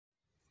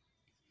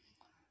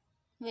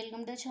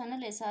Welcome to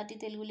channel SRT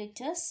Telugu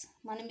Lectures.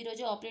 మనం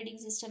ఈరోజు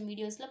operating system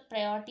వీడియోస్లో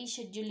ప్రయారిటీ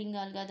షెడ్యూలింగ్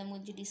అల్గారిథం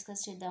గురించి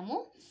డిస్కస్ చేద్దాము.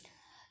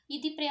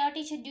 ఇది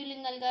priority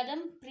scheduling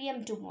algorithm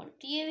pre-emptive mode.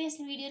 Previous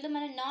వీడియోలో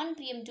మనం నాన్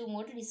ప్రియంప్టివ్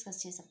మోడ్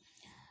డిస్కస్ చేసాం.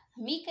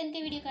 మీకు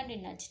కనుక వీడియో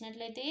కంటెంట్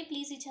నచ్చినట్లయితే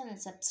ప్లీజ్ ఈ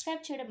ఛానల్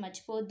సబ్స్క్రైబ్ చేయడం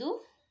మర్చిపోవద్దు.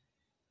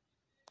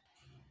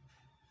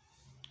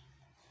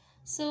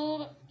 సో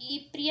ఈ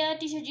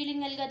ప్రియారిటీ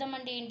షెడ్యూలింగ్ అల్గారిథం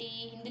అంటే ఏంటి?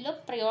 ఇందులో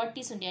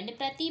ప్రయారిటీస్ ఉంటాయి. అంటే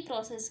ప్రతి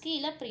ప్రాసెస్కి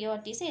ఇలా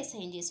ప్రయారిటీస్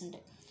అసైన్ చేసి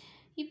ఉంటాయి.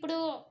 ఇప్పుడు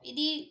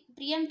ఇది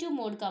ప్రియంప్టివ్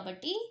మోడ్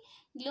కాబట్టి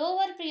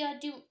లోవర్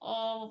ప్రియారిటీ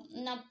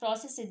ఉన్న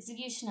ప్రాసెస్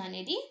ఎగ్జిక్యూషన్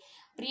అనేది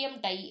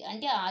ప్రియంప్ట్ అయ్యి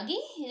అంటే ఆగి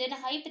ఏదైనా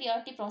హై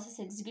ప్రియారిటీ ప్రాసెస్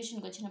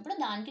ఎగ్జిక్యూషన్కి వచ్చినప్పుడు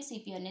దానికి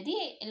CPU అనేది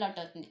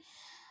అలాట్ అవుతుంది.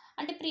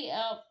 అంటే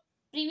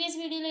ప్రీవియస్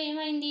వీడియోలో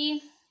ఏమైంది,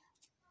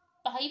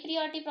 హై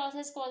ప్రియారిటీ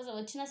ప్రాసెస్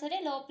వచ్చినా సరే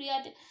లో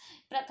ప్రియారిటీ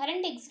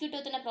కరెంట్ ఎగ్జిక్యూట్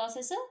అవుతున్న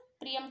ప్రాసెస్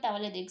ప్రియంప్ట్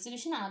అవ్వలేదు,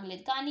 ఎగ్జిక్యూషన్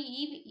ఆగలేదు. కానీ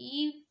ఈ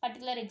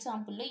పర్టికులర్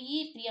ఎగ్జాంపుల్లో ఈ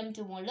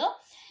ప్రియంప్టివ్ మోడ్లో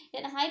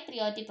ఏదైనా హై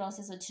ప్రియారిటీ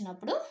ప్రాసెస్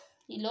వచ్చినప్పుడు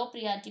ఈ లో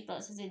ప్రియారిటీ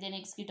ప్రాసెస్ ఏదైనా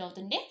ఎగ్జిక్యూట్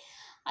అవుతుంటే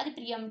అది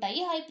ప్రియంప్ట్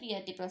అయ్యి హై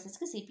ప్రియారిటీ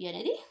ప్రాసెస్కి CPU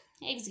అనేది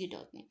ఎగ్జిక్యూట్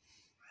అవుతుంది.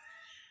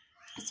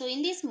 సో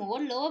ఇన్ దిస్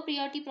మోడ్ లో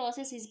priority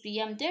process is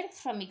ప్రియంప్టెడ్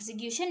from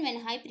execution when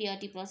high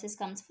priority process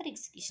comes for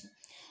execution.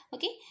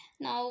 Okay,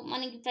 నా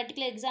మనకి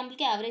పర్టికులర్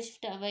ఎగ్జాంపుల్కి average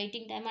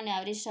waiting time and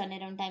average turn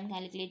around time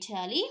calculate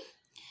చేయాలి.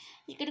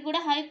 ఇక్కడ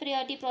కూడా high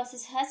priority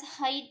process has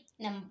high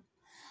number,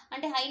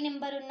 అంటే high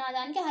number ఉన్న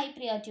దానికి high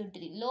priority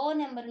ఉంటుంది, లో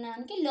నెంబర్ ఉన్న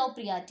దానికి లో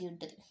ప్రియారిటీ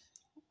ఉంటుంది.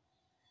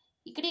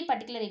 ఇక్కడ ఈ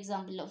పర్టికులర్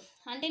ఎగ్జాంపుల్లో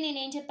అంటే నేను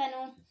ఏం చెప్పాను,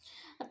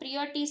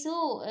 ప్రియారిటీస్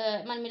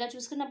మనం ఇలా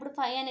చూసుకున్నప్పుడు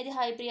 5 అనేది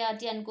హై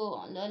ప్రియారిటీ అనుకో,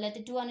 లేకపోతే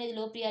 2 అనేది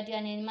లో ప్రియారిటీ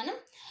అనేది మనం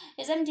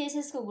ఎగ్జామ్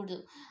చేసేసుకోకూడదు.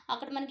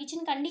 అక్కడ మనకి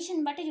ఇచ్చిన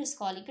కండిషన్ బట్టి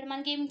చూసుకోవాలి. ఇక్కడ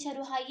మనకి ఏమి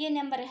ఇచ్చారు, high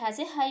number has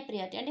a high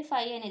priority, అంటే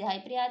 5 అనేది హై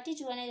ప్రియారిటీ,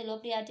 2 అనేది లో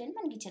ప్రియారిటీ అని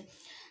మనకి ఇచ్చారు.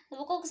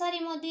 ఒక్కొక్కసారి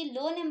ఏమవుతుంది,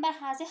 లో number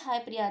has a high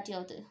priority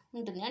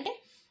ఉంటుంది, అంటే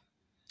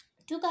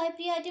 2కి హై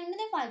ప్రియారిటీ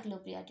ఉంటుంది, 5కి లో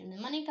ప్రియారిటీ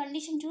ఉంటుంది. మన ఈ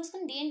కండిషన్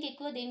చూసుకుని దేనికి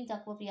ఎక్కువ దేనికి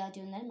తక్కువ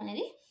ప్రియారిటీ ఉందని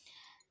మనది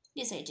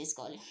డిసైడ్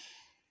చేసుకోవాలి.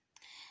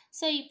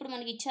 సో ఇప్పుడు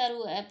మనకి ఇచ్చారు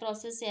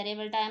process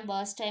arrival time,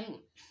 burst time,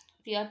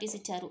 priorities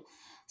ఇచ్చారు.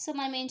 సో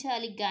మనం ఏం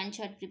చేయాలి, గ్యాంట్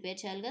చార్ట్ ప్రిపేర్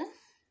చేయాలి కదా.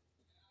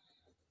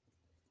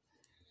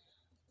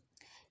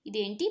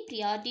 ఇదేంటి,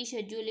 priority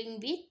scheduling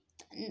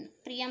with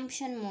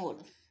ప్రియంప్షన్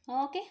mode.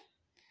 Okay,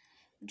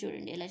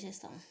 చూడండి ఎలా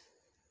చేస్తాము.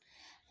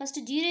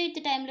 ఫస్ట్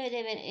 0th టైంలో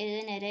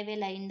ఏదైనా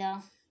అరైవల్ అయిందా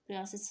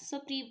ప్రాసెస్. సో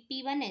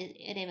P1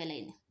 అరైవల్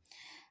అయింది.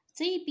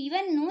 సో ఈ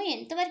P1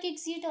 ఎంతవరకు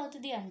ఎగ్జిక్యూట్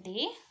అవుతుంది అంటే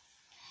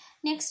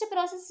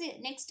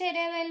నెక్స్ట్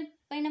అరైవల్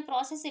పైన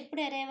ప్రాసెస్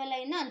ఎప్పుడు అరైవల్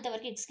అయిందో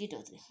అంతవరకు ఎగ్జిక్యూట్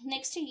అవుతుంది.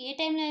 నెక్స్ట్ ఏ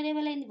టైంలో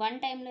అరైవల్ అయింది, 1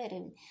 టైంలో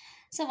అరైవల్.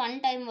 సో 1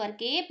 టైం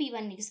వరకే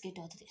P1 ఎగ్జిక్యూట్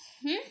అవుతుంది.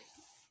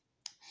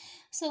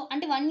 సో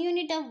అంటే 1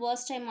 యూనిట్ ఆఫ్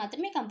వర్స్ట్ టైం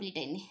మాత్రమే కంప్లీట్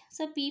అయింది.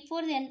 సో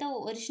P4 ఎంత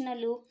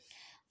ఒరిజినల్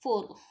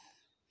 4,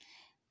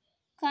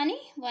 కానీ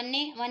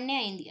 1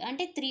 అయింది,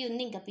 అంటే 3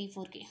 ఉంది ఇంకా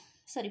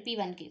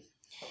P1కి.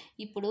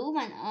 ఇప్పుడు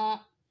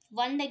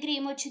 1 దగ్గర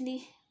ఏమొచ్చింది,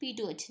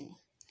 P2 వచ్చింది.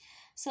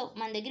 సో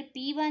మన దగ్గర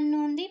P1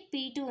 ఉంది,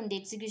 P2 ఉంది,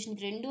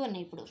 ఎగ్జిక్యూషన్కి 2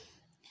 ఉన్నాయి ఇప్పుడు.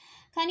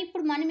 కానీ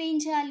ఇప్పుడు మనం ఏం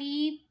చేయాలి,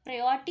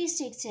 ప్రయారిటీస్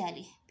చెక్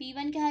చేయాలి.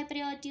 P1కి హై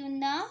ప్రయారిటీ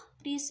ఉందా,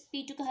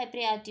 P2కి హై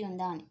ప్రయారిటీ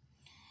ఉందా అని.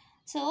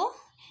 సో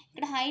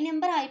ఇక్కడ హై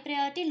నెంబర్ హై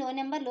ప్రయారిటీ, లో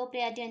నెంబర్ లో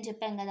ప్రయారిటీ అని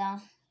చెప్పాం కదా.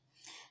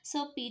 సో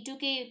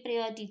P2కి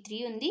ప్రయారిటీ 3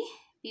 ఉంది,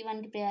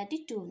 P1కి ప్రయారిటీ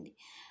 2 ఉంది.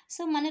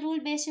 సో మన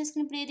రూల్ బేస్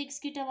చేసుకుని ఇప్పుడు ఏది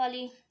ఎగ్జిక్యూట్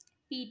అవ్వాలి,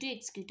 P2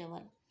 ఎగ్జిక్యూట్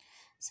అవ్వాలి.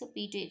 సో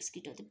P2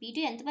 ఎగ్జిక్యూట్ అవుతుంది.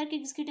 P2 ఎంతవరకు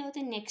ఎగ్జిక్యూట్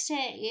అవుతుంది, నెక్స్ట్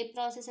ఏ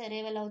ప్రాసెస్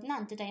అరైవల్ అవుతుందో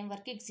అంత టైం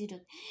వరకు ఎగ్జిక్యూట్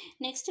అవుతుంది.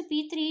 నెక్స్ట్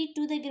P3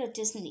 2 దగ్గర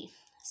వచ్చేసింది.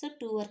 సో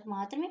 2 వరకు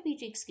మాత్రమే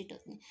P2 ఎగ్జిక్యూట్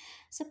అవుతుంది.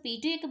 సో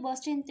P2 యొక్క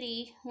burst time 3,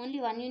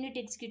 only 1 unit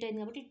execute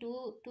అయింది కాబట్టి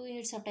 2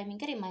 యూనిట్స్ ఆఫ్ టైం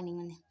ఇంకా రిమైనింగ్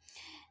ఉంది.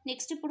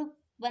 నెక్స్ట్ ఇప్పుడు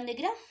మన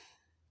దగ్గర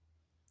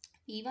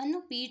P1,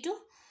 P2,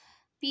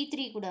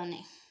 P3 కూడా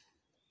ఉన్నాయి.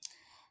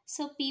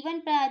 So P1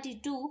 priority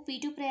 2,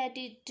 P2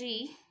 priority 3,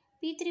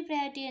 P3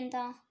 priority ఎంత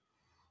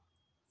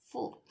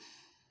 4,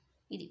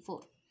 ఇది 4.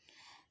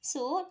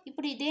 సో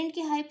ఇప్పుడు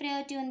ఇదేంటికి హై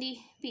ప్రయారిటీ ఉంది,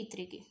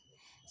 P3కి.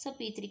 సో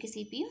P3కి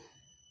CPU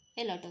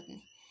అలాట్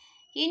అవుతుంది.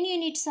 ఎన్ని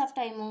units of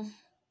time,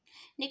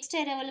 next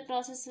arrival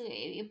process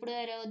ఎప్పుడు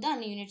అరైవ్ అవుద్దో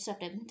అన్ని యూనిట్స్ ఆఫ్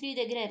టైం. 3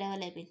 దగ్గర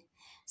అరైవల్ అయిపోయింది.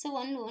 So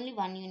only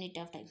 1 unit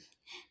of time.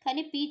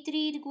 కానీ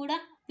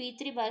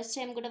P3 బర్స్ట్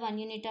టైం కూడా 1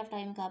 యూనిట్ ఆఫ్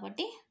టైం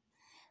కాబట్టి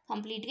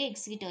కంప్లీట్గా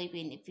ఎగ్జిక్యూట్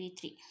అయిపోయింది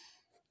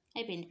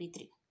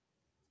P3.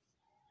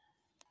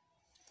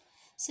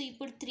 సో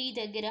ఇప్పుడు 3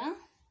 దగ్గర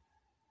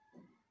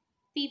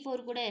P4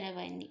 కూడా అరైవ్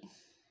అయింది.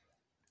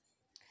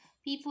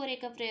 P4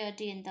 యొక్క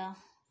ప్రయారిటీ ఎంత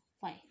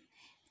 5.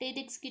 ఇప్పుడు ఏది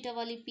ఎగ్జిక్యూట్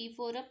అవ్వాలి,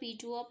 P4,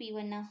 P2,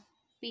 P1,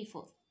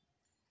 P4.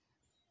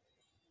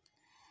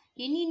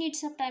 ఎన్ని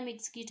యూనిట్స్ ఆఫ్ టైం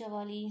ఎగ్జిక్యూట్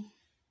అవ్వాలి,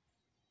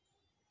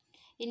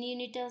 ఎన్ని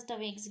యూనిట్ ఆఫ్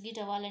టైం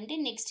ఎగ్జిక్యూట్ అవ్వాలంటే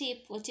నెక్స్ట్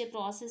వచ్చే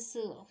ప్రాసెస్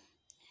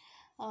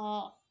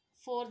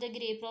 4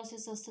 దగ్గర ఏ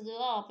ప్రాసెస్ వస్తుందో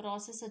ఆ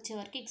ప్రాసెస్ వచ్చే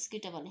వరకు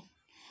ఎగ్జిక్యూట్ అవ్వాలి.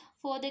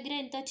 4 దగ్గర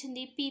ఎంత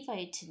వచ్చింది, P5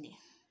 వచ్చింది.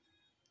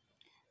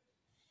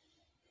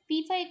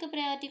 P5 యొక్క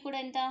ప్రయారిటీ కూడా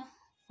ఎంత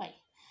 5,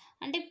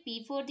 అంటే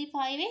P4ది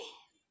 5,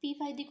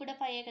 P5ది కూడా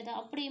 5 కదా.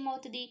 అప్పుడు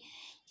ఏమవుతుంది,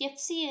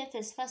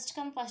 FCFS first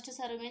come first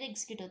serve మీద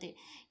ఎగ్జిక్యూట్ అవుతాయి.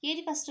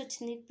 ఏది ఫస్ట్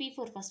వచ్చింది,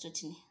 P4 ఫస్ట్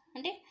వచ్చింది.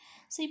 అంటే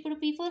సో ఇప్పుడు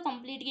P4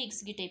 కంప్లీట్గా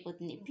ఎగ్జిక్యూట్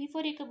అయిపోతుంది.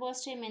 P4 యొక్క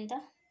బర్స్ట్ టైం ఎంత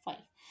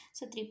 5.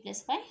 సో 3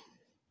 + 5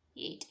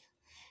 8.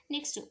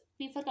 నెక్స్ట్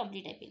P4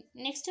 కంప్లీట్ అయిపోయింది.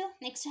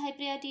 నెక్స్ట్ హై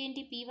ప్రియారిటీ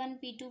ఏంటి P1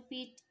 P2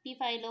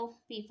 P5లో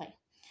P5.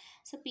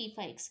 So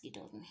P5 execute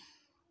అవుతుంది.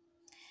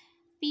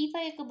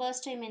 P5 యొక్క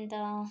బర్స్ట్ టైం ఎంత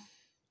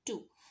 2.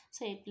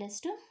 So 8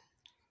 + 2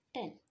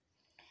 10.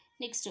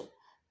 Next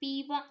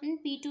P1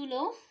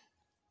 P2లో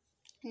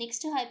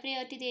next high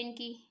priority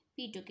దేనికి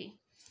P2కి.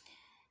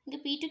 ఇంకా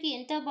P2కి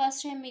ఎంత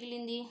బర్స్ట్ టైం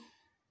మిగిలింది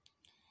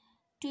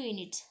 2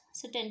 యూనిట్స్.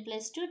 సో 10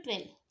 + 2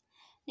 12.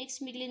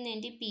 నెక్స్ట్ మిగిలింది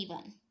ఏంటి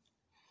P1.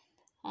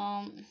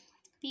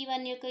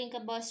 P1 యొక్క ఇంకా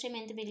బర్స్ట్ టైం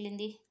ఎంత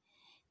మిగిలింది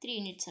 3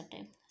 యూనిట్స్ ఆఫ్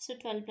టైం. సో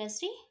 12 +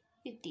 3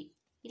 15.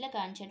 ఇలా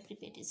గాన్ చార్ట్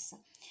ప్రిపేర్ చేసేసాం.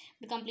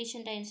 ఇప్పుడు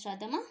completion times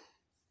రాద్దామా.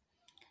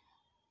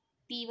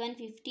 P1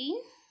 15,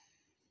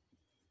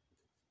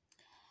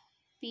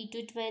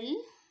 P2 12,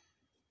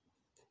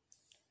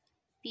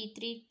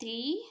 P3 3,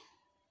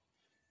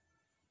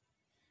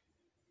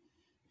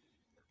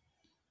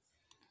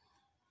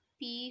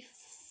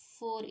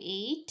 P4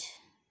 8,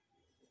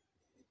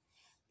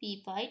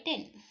 P5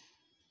 10.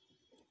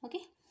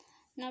 Okay.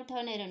 Now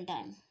turnaround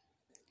time.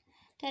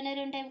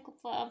 Turnaround time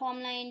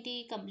formula ఏంటి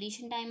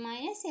completion time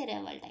minus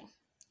arrival time.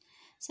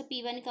 So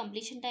P1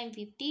 completion time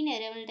 15,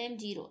 arrival time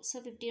 0. So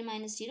 15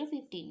 minus 0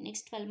 15.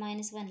 Next 12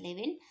 minus 1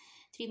 11,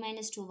 3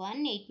 minus 2 1,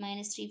 8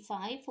 minus 3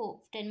 5, 4,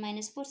 10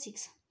 minus 4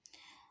 6.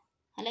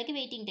 అలాగే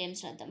waiting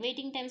times రాద్దాం.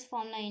 Waiting times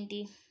formula ఏంటి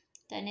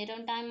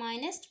turnaround time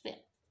minus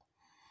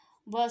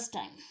burst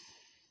time.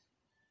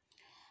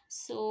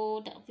 So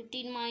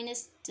 15 minus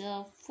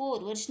 4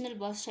 original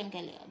burst టైంకి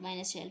వెళ్ళి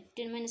minus చేయాలి.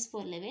 15 minus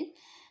 4 11,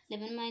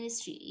 11 minus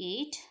 3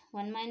 8,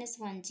 1 minus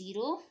 1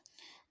 0,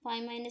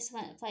 5 minus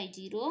 1 5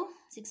 0,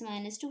 6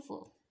 minus 2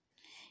 4.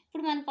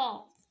 ఇప్పుడు మన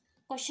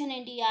question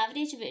ఏంటి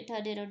average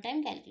turnaround time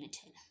calculate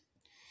చేయాలి.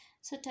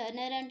 సో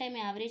టర్నరౌండ్ టైం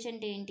యావరేజ్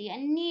అంటే ఏంటి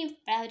అన్ని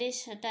యావరేజ్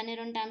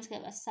టర్నరౌండ్ టైమ్స్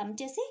సమ్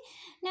చేసి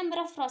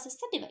నెంబర్ ఆఫ్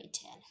ప్రాసెస్తో డివైడ్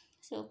చేయాలి.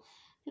 So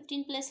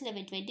 15 +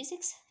 11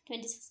 26,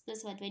 26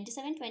 + 1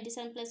 27,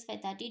 27 +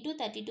 5 32,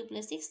 32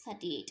 + 6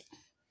 38.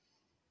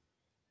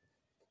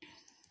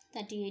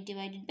 38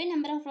 divided by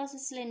number of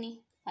ప్రాసెస్లు ఎన్ని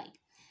 5.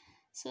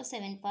 సో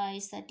 7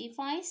 5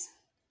 35,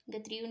 ఇంకా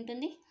 3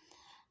 ఉంటుంది.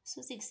 So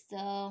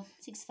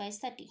 6 5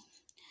 30.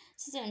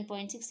 So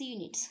 7.6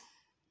 units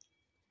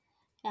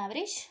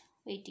average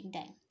waiting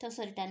time.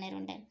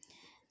 Turnaround time.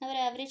 Hour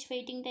average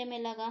waiting time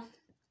ఎలాగా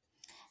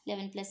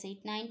 11 +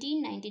 8 19,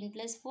 19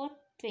 + 4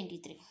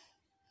 23.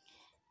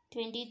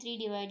 23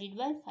 divided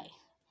by 5.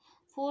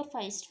 4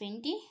 5s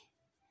 20,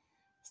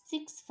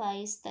 6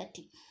 5s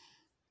 30.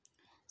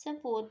 So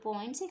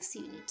 4.6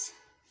 units.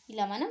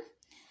 ఇలా మనం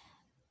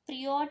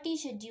priority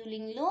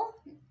షెడ్యూలింగ్లో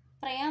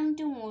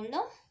ప్రియాంప్టివ్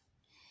మోడ్లో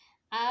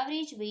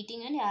average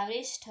waiting and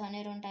average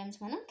turnaround times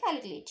మనం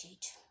calculate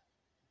చేయొచ్చు.